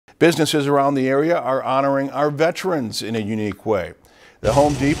Businesses around the area are honoring our veterans in a unique way. The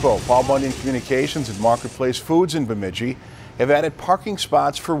Home Depot, Paul Bunyan Communications, and Marketplace Foods in Bemidji have added parking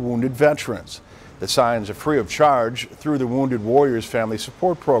spots for wounded veterans. The signs are free of charge through the Wounded Warriors Family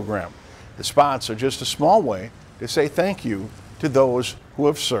Support Program. The spots are just a small way to say thank you to those who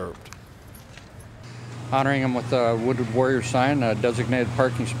have served. Honoring them with the Wounded Warriors sign, a designated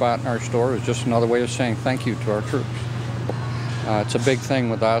parking spot in our store, is just another way of saying thank you to our troops. It's a big thing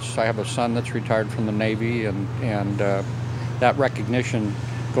with us. I have a son that's retired from the Navy, and that recognition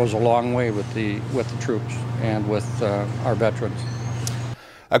goes a long way with the troops and with our veterans.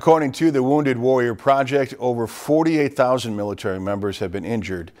 According to the Wounded Warrior Project, over 48,000 military members have been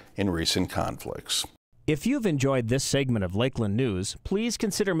injured in recent conflicts. If you've enjoyed this segment of Lakeland News, please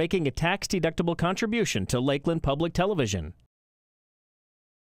consider making a tax-deductible contribution to Lakeland Public Television.